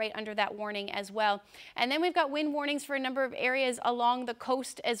then Cartwright under that warning as well. And then we've got wind warnings for a number of areas along the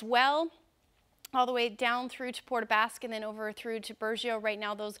coast as well, all the way down through to Port aux Basques and then over through to Burgeo. Right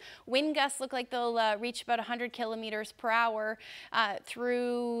now, those wind gusts look like they'll reach about 100 kilometers per hour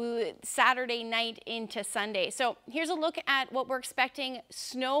through Saturday night into Sunday. So here's a look at what we're expecting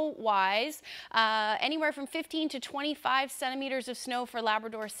snow-wise. Anywhere from 15 to 25 centimeters of snow for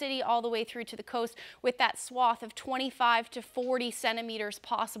Labrador City all the way through to the coast, with that swath of 25 to 40 centimeters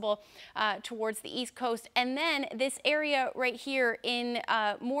possible towards the east coast. And then this area right here in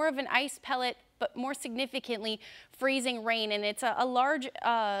more of an ice pellet, but more significantly, freezing rain. And it's a large,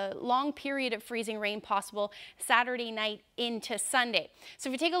 long period of freezing rain possible Saturday night into Sunday. So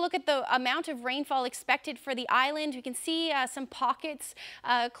if you take a look at the amount of rainfall expected for the island, we can see some pockets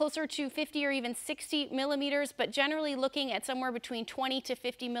closer to 50 or even 60 millimeters, but generally looking at somewhere between 20 to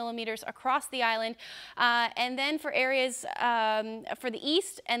 50 millimeters across the island. And then for areas for the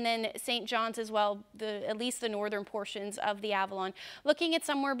east and then St. John's as well, at least the northern portions of the Avalon, looking at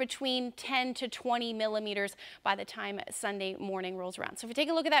somewhere between 10 to 20 millimeters by the time Sunday morning rolls around. So if we take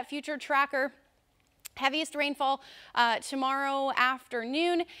a look at that future tracker, heaviest rainfall tomorrow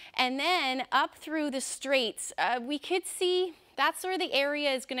afternoon, and then up through the straits, we could see that's where the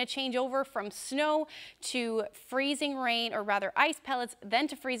area is going to change over from snow to freezing rain, or rather ice pellets, then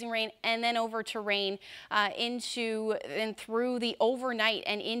to freezing rain, and then over to rain into and through the overnight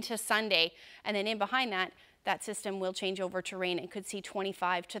and into Sunday. And then in behind that, that system will change over to rain and could see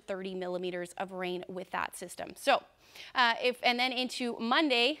 25 to 30 millimeters of rain with that system. So and then into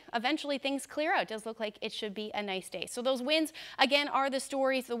Monday, eventually things clear out. It does look like it should be a nice day. So those winds, again, are the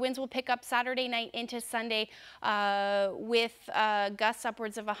stories. The winds will pick up Saturday night into Sunday with gusts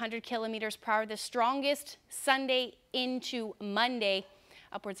upwards of 100 kilometers per hour. The strongest Sunday into Monday,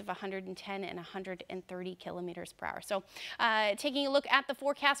 upwards of 110 and 130 kilometers per hour. So taking a look at the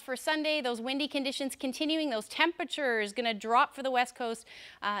forecast for Sunday, those windy conditions continuing, those temperatures going to drop for the west coast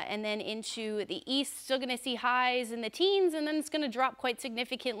and then into the east, still going to see highs in the teens, and then it's going to drop quite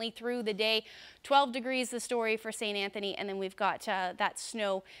significantly through the day. 12 degrees the story for St. Anthony, and then we've got that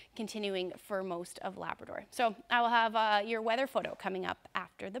snow continuing for most of Labrador. So I will have your weather photo coming up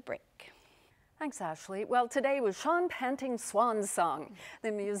after the break. Thanks, Ashley. Well, today was Sean Panting's swan song.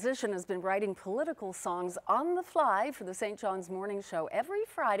 The musician has been writing political songs on the fly for the St. John's Morning Show every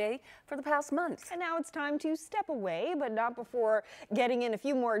Friday for the past month. And now it's time to step away, but not before getting in a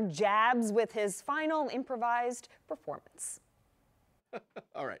few more jabs with his final improvised performance.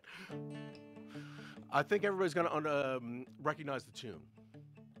 All right. I think everybody's going to recognize the tune,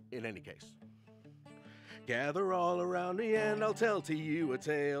 in any case. Gather all around me and I'll tell to you a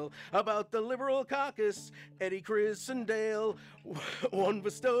tale about the Liberal caucus, Eddie, Chris, and Dale. One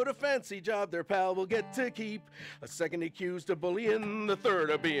bestowed a fancy job their pal will get to keep. A second accused of bullying, the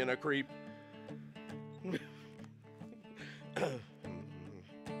third of being a creep.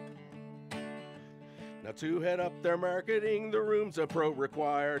 Now to head up their marketing, the room's a pro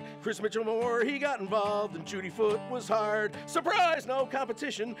required. Chris Mitchell-Moore, he got involved, and Judy Foote was hired. Surprise, no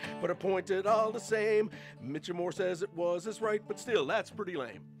competition, but appointed all the same. Mitchell-Moore says it was his right, but still, that's pretty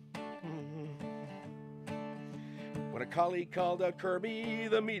lame. When a colleague called out Kirby,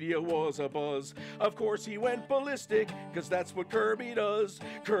 the media was abuzz. Of course he went ballistic, cause that's what Kirby does.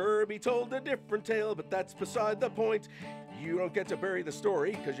 Kirby told a different tale, but that's beside the point. You don't get to bury the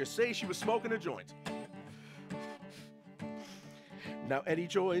story, cause you say she was smoking a joint. Now Eddie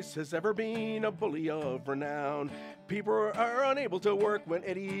Joyce has ever been a bully of renown. People are unable to work when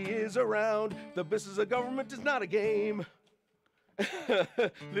Eddie is around. The business of government is not a game.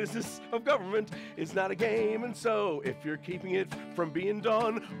 Business of government is not a game, and so if you're keeping it from being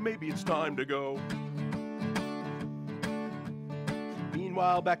done, maybe it's time to go.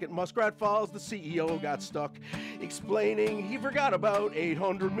 Meanwhile, back at Muskrat Falls, the CEO got stuck explaining he forgot about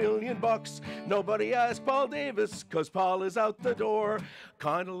 $800 million. Nobody asked Paul Davis, cause Paul is out the door.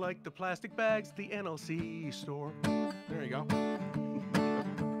 Kinda like the plastic bags at the NLC store. There you go.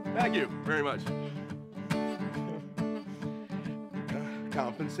 Thank you very much.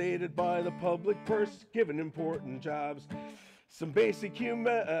 Compensated by the public purse, given important jobs. Some basic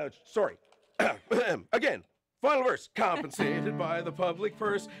human, again. Final verse. Compensated by the public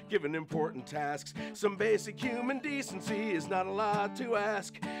purse, given important tasks. Some basic human decency is not a lot to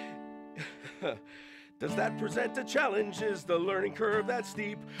ask. Does that present a challenge? Is the learning curve that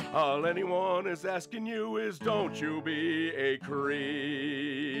steep? All anyone is asking you is, don't you be a creep.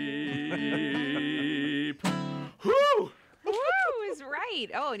 Whew! Woo is right.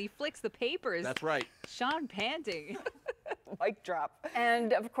 Oh, and he flicks the papers. That's right. Sean panting. Mic drop.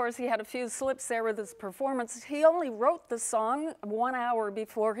 And of course, he had a few slips there with his performance. He only wrote the song 1 hour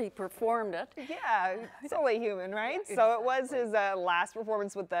before he performed it. Yeah, it's only human, right? So it was his last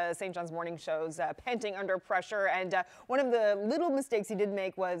performance with the St. John's Morning Show's Panting Under Pressure. And one of the little mistakes he did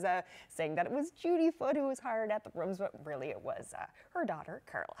make was saying that it was Judy Foote who was hired at the rooms, but really it was her daughter,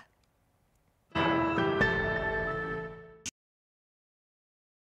 Carla.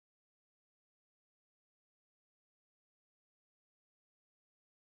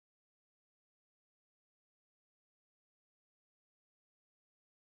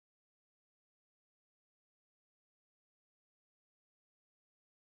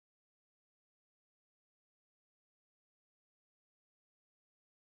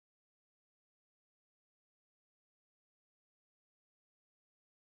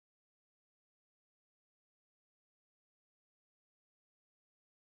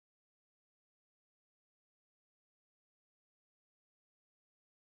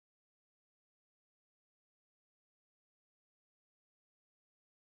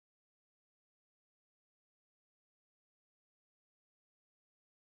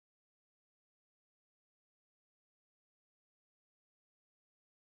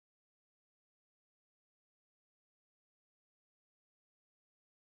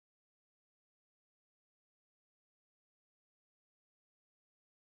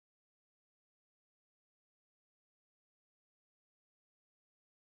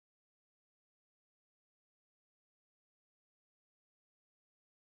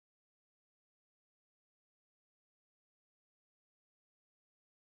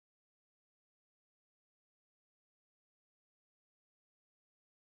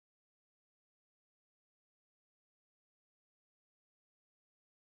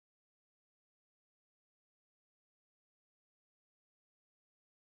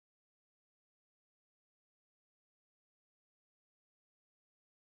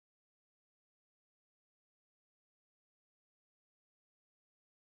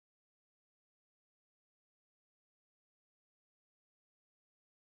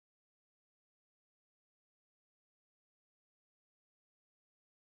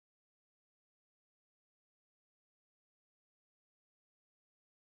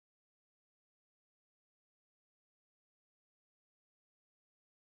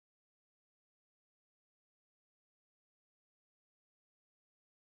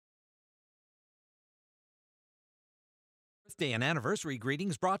 Birthday and anniversary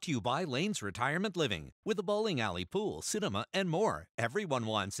greetings brought to you by Lane's Retirement Living. With a bowling alley, pool, cinema, and more. Everyone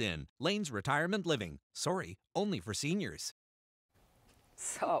wants in. Lane's Retirement Living. Sorry, only for seniors.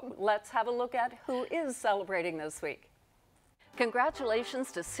 So let's have a look at who is celebrating this week.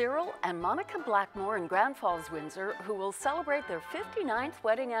 Congratulations to Cyril and Monica Blackmore in Grand Falls, Windsor, who will celebrate their 59th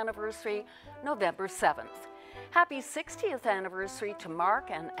wedding anniversary November 7th. Happy 60th anniversary to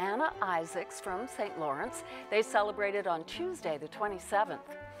Mark and Anna Isaacs from St. Lawrence. They celebrated on Tuesday, the 27th.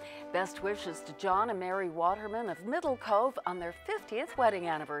 Best wishes to John and Mary Waterman of Middle Cove on their 50th wedding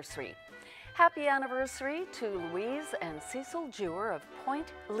anniversary. Happy anniversary to Louise and Cecil Jewer of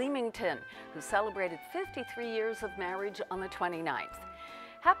Point Leamington, who celebrated 53 years of marriage on the 29th.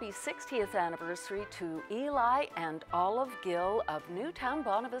 Happy 60th anniversary to Eli and Olive Gill of Newtown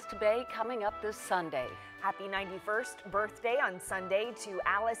Bonavista Bay, coming up this Sunday. Happy 91st birthday on Sunday to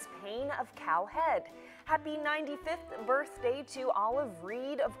Alice Payne of Cowhead. Happy 95th birthday to Olive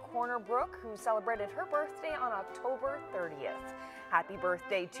Reed of Corner Brook, who celebrated her birthday on October 30th. Happy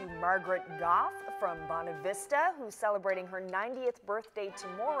birthday to Margaret Goff from Bonavista, who's celebrating her 90th birthday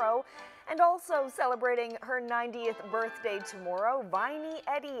tomorrow. And also celebrating her 90th birthday tomorrow, Viney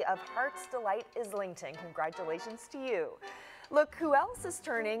Eddy of Heart's Delight, Islington. Congratulations to you. Look who else is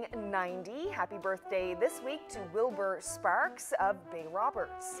turning 90. Happy birthday this week to Wilbur Sparks of Bay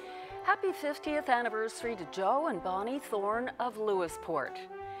Roberts. Happy 50th anniversary to Joe and Bonnie Thorne of Lewisport.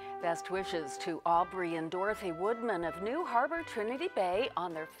 Best wishes to Aubrey and Dorothy Woodman of New Harbor Trinity Bay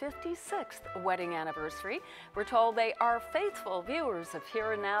on their 56th wedding anniversary. We're told they are faithful viewers of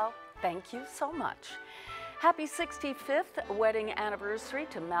Here and Now. Thank you so much. Happy 65th wedding anniversary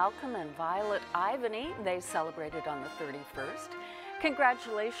to Malcolm and Violet Ivany. They celebrated on the 31st.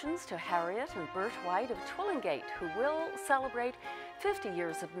 Congratulations to Harriet and Bert White of Twillingate, who will celebrate 50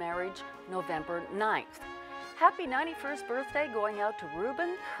 years of marriage November 9th. Happy 91st birthday going out to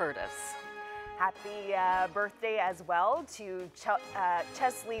Reuben Curtis. Happy birthday as well to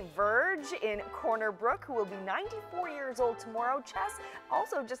Chesley Verge in Corner Brook, who will be 94 years old tomorrow. Chess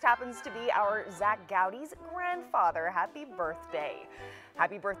also just happens to be our Zach Gowdy's grandfather. Happy birthday.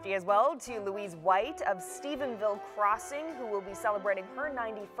 Happy birthday as well to Louise White of Stephenville Crossing, who will be celebrating her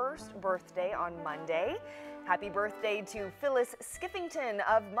 91st birthday on Monday. Happy birthday to Phyllis Skiffington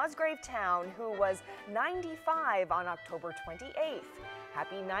of Musgrave Town, who was 95 on October 28th.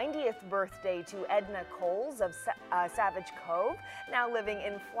 Happy 90th birthday to Edna Coles of Savage Cove, now living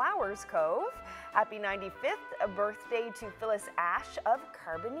in Flowers Cove. Happy 95th birthday to Phyllis Ash of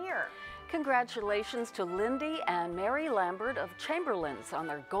Carbonear. Congratulations to Lindy and Mary Lambert of Chamberlains on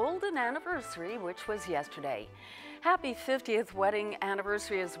their golden anniversary, which was yesterday. Happy 50th wedding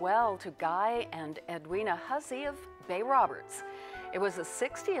anniversary as well to Guy and Edwina Hussey of Bay Roberts. It was the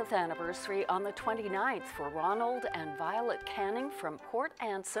 60th anniversary on the 29th for Ronald and Violet Canning from Port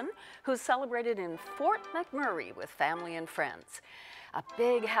Anson, who celebrated in Fort McMurray with family and friends. A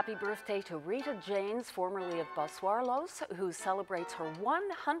big happy birthday to Rita Janes, formerly of Boswarlos, who celebrates her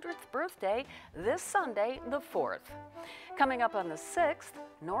 100th birthday this Sunday, the 4th. Coming up on the 6th,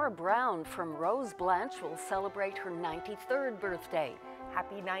 Nora Brown from Rose Blanche will celebrate her 93rd birthday.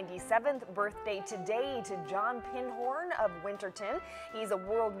 Happy 97th birthday today to John Pinhorn of Winterton. He's a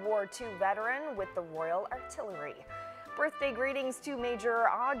World War II veteran with the Royal Artillery. Birthday greetings to Major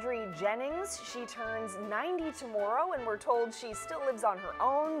Audrey Jennings. She turns 90 tomorrow, and we're told she still lives on her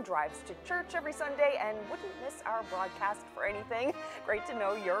own, drives to church every Sunday, and wouldn't miss our broadcast for anything. Great to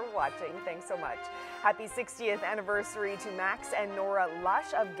know you're watching. Thanks so much. Happy 60th anniversary to Max and Nora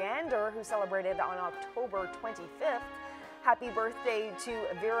Lush of Gander, who celebrated on October 25th. Happy birthday to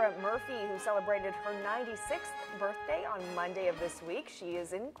Vera Murphy, who celebrated her 96th birthday on Monday of this week. She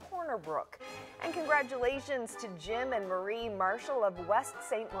is in Corner Brook. And congratulations to Jim and Marie Marshall of West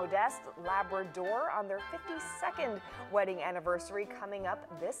St. Modeste, Labrador, on their 52nd wedding anniversary coming up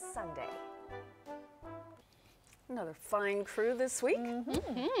this Sunday. Another fine crew this week.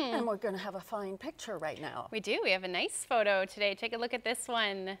 And we're going to have a fine picture right now. We do. We have a nice photo today. Take a look at this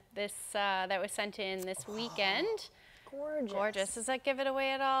one. This that was sent in this weekend. Gorgeous. Gorgeous. Does that give it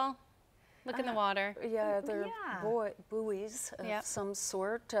away at all? Look in the water. Yeah, they're buoys of some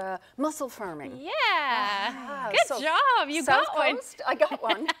sort. Mussel farming. Yeah. Good job. You South got one. Coast? I got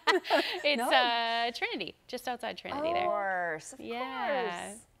one. It's Trinity, just outside Trinity there. Of course.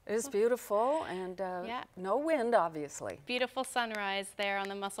 Yeah. It is beautiful, and no wind, obviously. Beautiful sunrise there on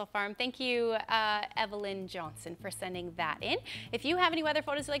the mussel farm. Thank you, Evelyn Johnson, for sending that in. If you have any weather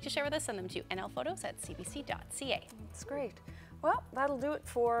photos you'd like to share with us, send them to nlphotos@cbc.ca. That's great. Well, that'll do it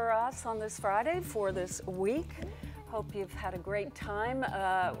for us on this Friday for this week. Hope you've had a great time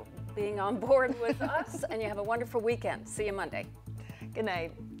being on board with us, and you have a wonderful weekend. See you Monday. Good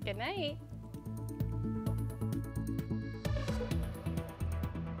night. Good night.